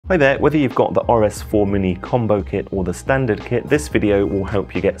Hi there, whether you've got the RS4 Mini combo kit or the standard kit, this video will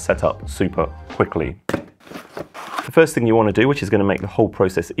help you get set up super quickly. The first thing you want to do, which is going to make the whole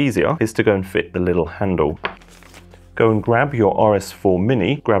process easier, is to go and fit the little handle. Go and grab your RS4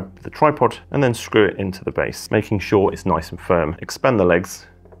 Mini, grab the tripod and then screw it into the base, making sure it's nice and firm. Expand the legs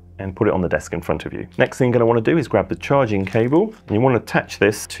and put it on the desk in front of you. Next thing you're going to want to do is grab the charging cable and you want to attach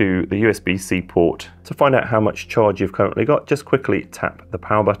this to the USB-C port. To find out how much charge you've currently got, just quickly tap the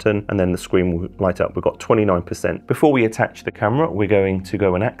power button and then the screen will light up. We've got 29%. Before we attach the camera, we're going to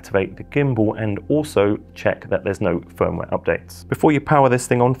go and activate the gimbal and also check that there's no firmware updates. Before you power this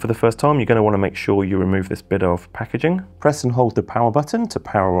thing on for the first time, you're going to want to make sure you remove this bit of packaging. Press and hold the power button to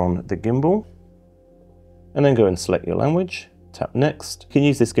power on the gimbal and then go and select your language. Tap next. You can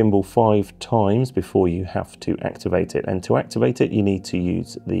use this gimbal 5 times before you have to activate it, and to activate it you need to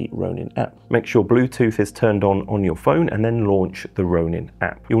use the Ronin app. Make sure Bluetooth is turned on your phone and then launch the Ronin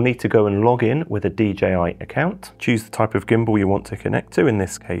app. You'll need to go and log in with a DJI account. Choose the type of gimbal you want to connect to, in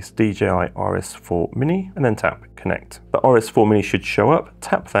this case DJI RS4 Mini, and then tap connect. The RS4 Mini should show up.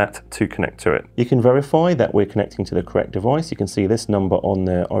 Tap that to connect to it. You can verify that we're connecting to the correct device. You can see this number on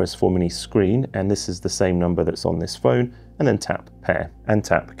the RS4 Mini screen and this is the same number that's on this phone, and then tap pair and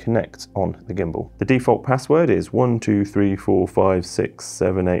tap connect on the gimbal. The default password is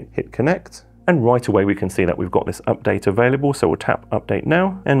 12345678, hit connect. And right away we can see that we've got this update available, so we'll tap update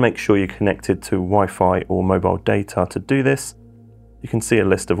now and make sure you're connected to Wi-Fi or mobile data to do this. You can see a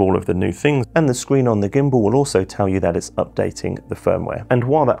list of all of the new things, and the screen on the gimbal will also tell you that it's updating the firmware. And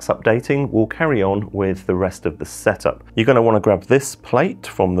while that's updating, we'll carry on with the rest of the setup. You're going to want to grab this plate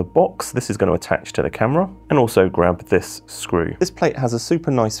from the box. This is going to attach to the camera, and also grab this screw. This plate has a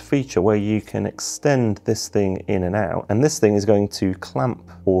super nice feature where you can extend this thing in and out, and this thing is going to clamp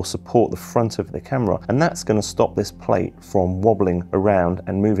or support the front of the camera, and that's going to stop this plate from wobbling around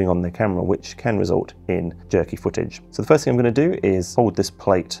and moving on the camera, which can result in jerky footage. So the first thing I'm going to do is hold this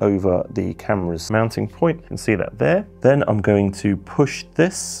plate over the camera's mounting point. You can see that there. Then I'm going to push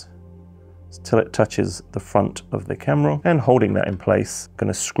this till it touches the front of the camera, and holding that in place, I'm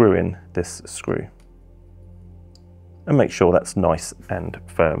going to screw in this screw and make sure that's nice and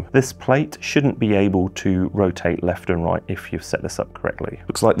firm. This plate shouldn't be able to rotate left and right if you've set this up correctly.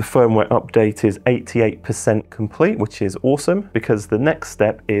 Looks like the firmware update is 88% complete, which is awesome, because the next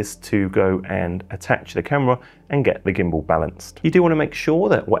step is to go and attach the camera and get the gimbal balanced. You do want to make sure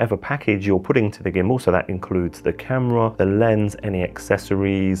that whatever package you're putting to the gimbal, so that includes the camera, the lens, any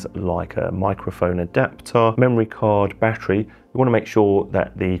accessories like a microphone adapter, memory card, battery, you want to make sure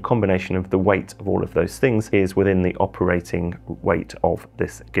that the combination of the weight of all of those things is within the operating weight of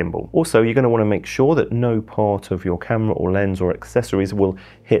this gimbal. Also, you're going to want to make sure that no part of your camera or lens or accessories will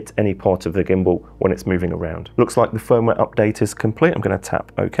hit any part of the gimbal when it's moving around. Looks like the firmware update is complete. I'm going to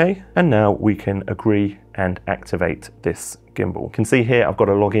tap OK, and now we can agree and activate this gimbal. You can see here I've got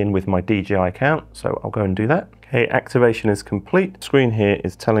to log in with my DJI account, so I'll go and do that. Okay, activation is complete. The screen here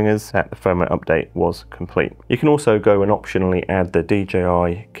is telling us that the firmware update was complete. You can also go and optionally add the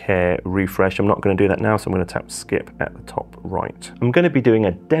DJI Care refresh. I'm not going to do that now, so I'm going to tap skip at the top right. I'm going to be doing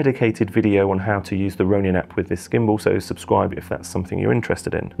a dedicated video on how to use the Ronin app with this gimbal, so subscribe if that's something you're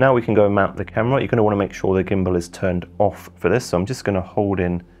interested in. Now we can go and mount the camera. You're going to want to make sure the gimbal is turned off for this, so I'm just going to hold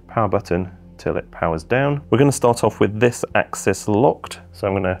in power button till it powers down. We're going to start off with this axis locked, so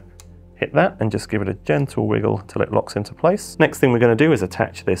I'm going to hit that and just give it a gentle wiggle till it locks into place. Next thing we're going to do is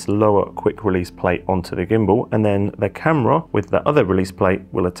attach this lower quick release plate onto the gimbal, and then the camera with the other release plate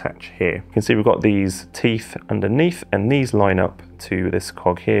will attach here. You can see we've got these teeth underneath, and these line up to this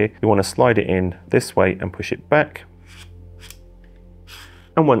cog here. You want to slide it in this way and push it back.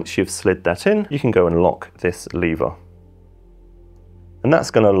 And once you've slid that in, you can go and lock this lever. And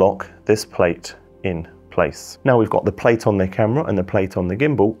that's going to lock this plate in place. Now we've got the plate on the camera and the plate on the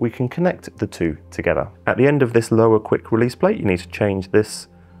gimbal, we can connect the two together. At the end of this lower quick release plate, you need to change this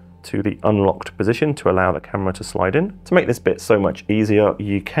to the unlocked position to allow the camera to slide in. To make this bit so much easier,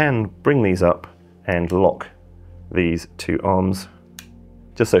 you can bring these up and lock these two arms,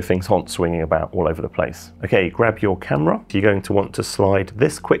 just so things aren't swinging about all over the place. Okay, grab your camera. You're going to want to slide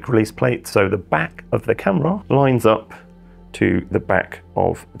this quick release plate so the back of the camera lines up to the back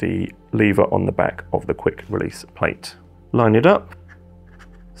of the lever on the back of the quick release plate. Line it up,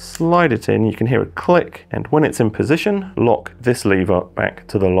 slide it in, you can hear a click, and when it's in position, lock this lever back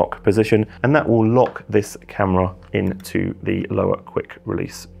to the lock position, and that will lock this camera into the lower quick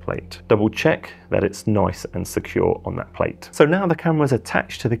release plate. Double check that it's nice and secure on that plate. So now the camera is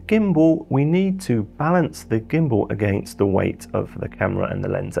attached to the gimbal, we need to balance the gimbal against the weight of the camera and the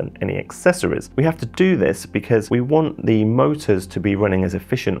lens and any accessories. We have to do this because we want the motors to be running as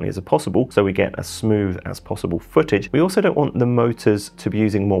efficiently as possible so we get as smooth as possible footage. We also don't want the motors to be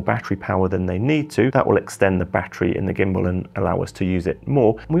using more battery power than they need to. That will extend the battery in the gimbal and allow us to use it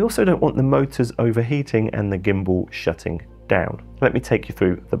more. And we also don't want the motors overheating and the gimbal shutting down. Let me take you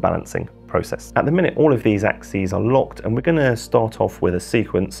through the balancing process. At the minute, all of these axes are locked, and we're going to start off with a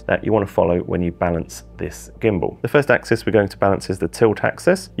sequence that you want to follow when you balance this gimbal. The first axis we're going to balance is the tilt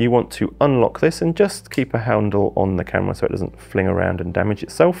axis. You want to unlock this and just keep a handle on the camera so it doesn't fling around and damage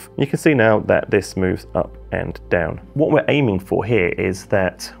itself. You can see now that this moves up and down. What we're aiming for here is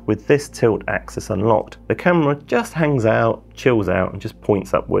that with this tilt axis unlocked, the camera just hangs out, chills out, and just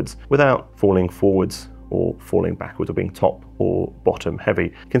points upwards without falling forwards or falling backwards or being top or bottom heavy.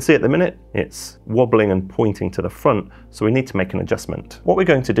 You can see at the minute it's wobbling and pointing to the front, so we need to make an adjustment. What we're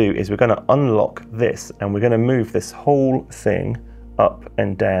going to do is we're going to unlock this and we're going to move this whole thing up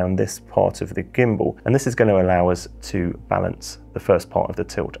and down this part of the gimbal, and this is going to allow us to balance the first part of the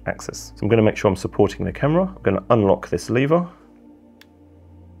tilt axis. So I'm going to make sure I'm supporting the camera. I'm going to unlock this lever,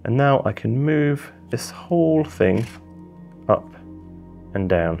 and now I can move this whole thing up and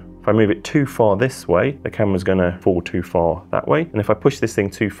down. If I move it too far this way, the camera's going to fall too far that way. And if I push this thing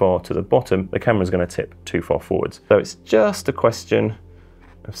too far to the bottom, the camera's going to tip too far forwards. So it's just a question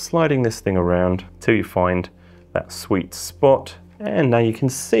of sliding this thing around till you find that sweet spot. And now you can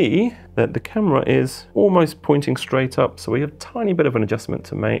see that the camera is almost pointing straight up. So we have a tiny bit of an adjustment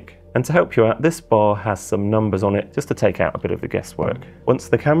to make. And to help you out, this bar has some numbers on it just to take out a bit of the guesswork. Once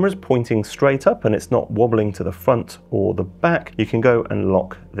the camera's pointing straight up and it's not wobbling to the front or the back, you can go and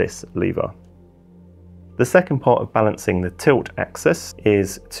lock this lever. The second part of balancing the tilt axis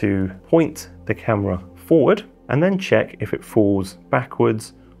is to point the camera forward and then check if it falls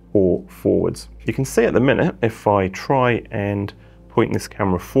backwards or forwards. You can see at the minute, if I try and point this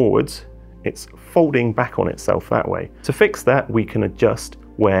camera forwards, it's folding back on itself that way. To fix that, we can adjust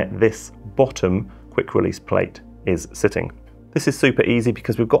where this bottom quick release plate is sitting. This is super easy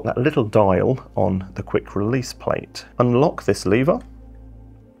because we've got that little dial on the quick release plate. Unlock this lever,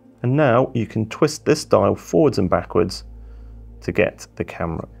 and now you can twist this dial forwards and backwards to get the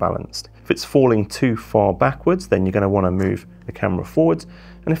camera balanced. If it's falling too far backwards, then you're going to want to move the camera forwards,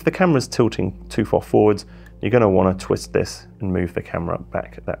 and if the camera's tilting too far forwards, you're going to want to twist this and move the camera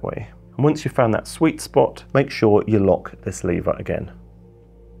back that way. And once you've found that sweet spot, make sure you lock this lever again.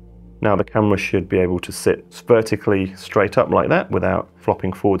 Now the camera should be able to sit vertically straight up like that without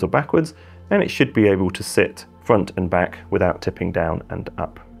flopping forwards or backwards, and it should be able to sit front and back without tipping down and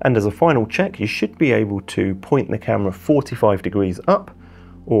up. And as a final check, you should be able to point the camera 45 degrees up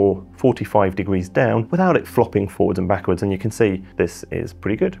or 45 degrees down without it flopping forwards and backwards, and you can see this is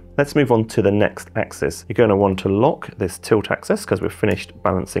pretty good. Let's move on to the next axis. You're going to want to lock this tilt axis because we've finished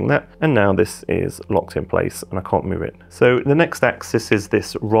balancing that, and now this is locked in place and I can't move it. So the next axis is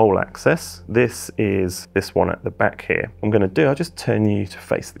this roll axis. This is this one at the back here. I'm going to do, I'll just turn you to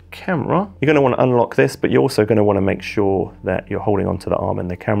face the camera. You're going to want to unlock this, but you're also going to want to make sure that you're holding onto the arm and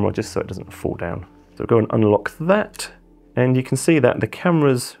the camera just so it doesn't fall down. So go and unlock that. And you can see that the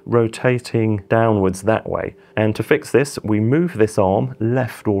camera's rotating downwards that way. And to fix this, we move this arm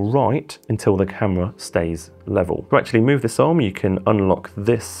left or right until the camera stays level. To actually move this arm, you can unlock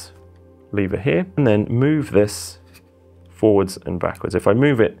this lever here and then move this forwards and backwards. If I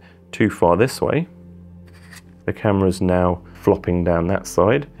move it too far this way, the camera's now flopping down that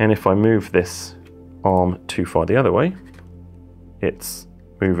side. And if I move this arm too far the other way, it's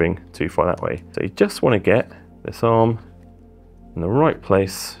moving too far that way. So you just want to get this arm in the right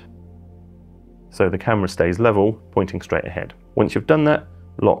place so the camera stays level, pointing straight ahead. Once you've done that,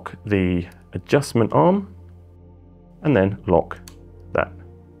 lock the adjustment arm and then lock that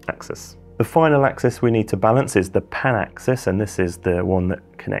axis. The final axis we need to balance is the pan axis, and this is the one that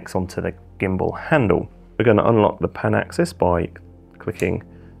connects onto the gimbal handle. We're going to unlock the pan axis by clicking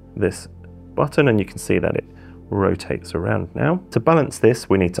this button, and you can see that it rotates around now. To balance this,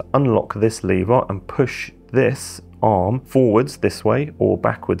 we need to unlock this lever and push this arm forwards this way or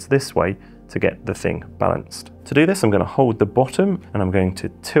backwards this way to get the thing balanced. To do this, I'm going to hold the bottom and I'm going to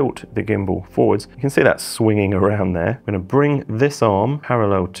tilt the gimbal forwards. You can see that swinging around there. I'm going to bring this arm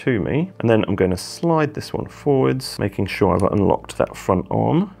parallel to me, and then I'm going to slide this one forwards, making sure I've unlocked that front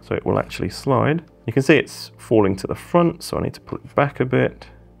arm so it will actually slide. You can see it's falling to the front, so I need to pull it back a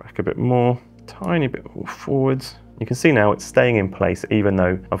bit more, tiny bit more forwards. You can see now it's staying in place even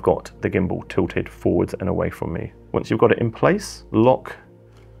though I've got the gimbal tilted forwards and away from me. Once you've got it in place, lock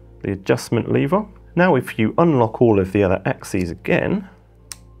the adjustment lever. Now if you unlock all of the other axes again,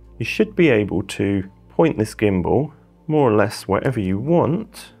 you should be able to point this gimbal more or less wherever you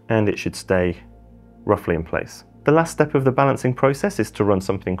want, and it should stay roughly in place. The last step of the balancing process is to run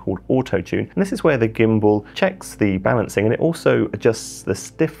something called auto tune, and this is where the gimbal checks the balancing and it also adjusts the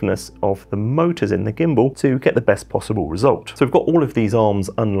stiffness of the motors in the gimbal to get the best possible result. So we've got all of these arms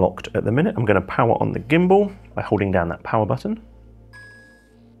unlocked at the minute. I'm going to power on the gimbal by holding down that power button.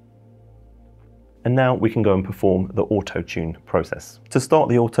 And now we can go and perform the auto tune process. To start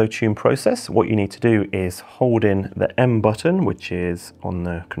the auto tune process, what you need to do is hold in the M button, which is on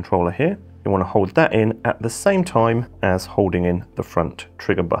the controller here. You want to hold that in at the same time as holding in the front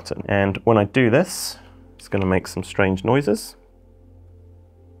trigger button. And when I do this, it's going to make some strange noises.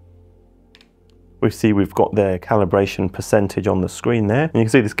 We see we've got the calibration percentage on the screen there. And you can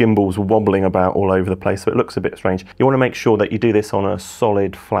see this gimbal's wobbling about all over the place, so it looks a bit strange. You want to make sure that you do this on a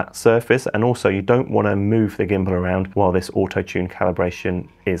solid flat surface, and also you don't want to move the gimbal around while this auto-tune calibration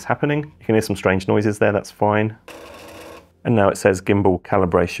is happening. You can hear some strange noises there, that's fine. And now it says gimbal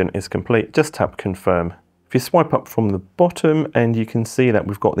calibration is complete. Just tap confirm. If you swipe up from the bottom, and you can see that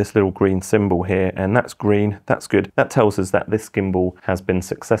we've got this little green symbol here, and that's green, that's good. That tells us that this gimbal has been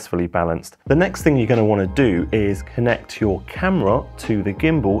successfully balanced. The next thing you're going to want to do is connect your camera to the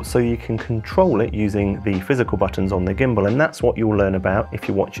gimbal so you can control it using the physical buttons on the gimbal, and that's what you'll learn about if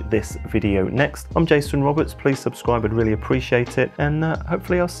you watch this video next. I'm Jason Roberts, please subscribe, I'd really appreciate it, and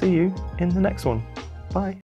hopefully I'll see you in the next one. Bye.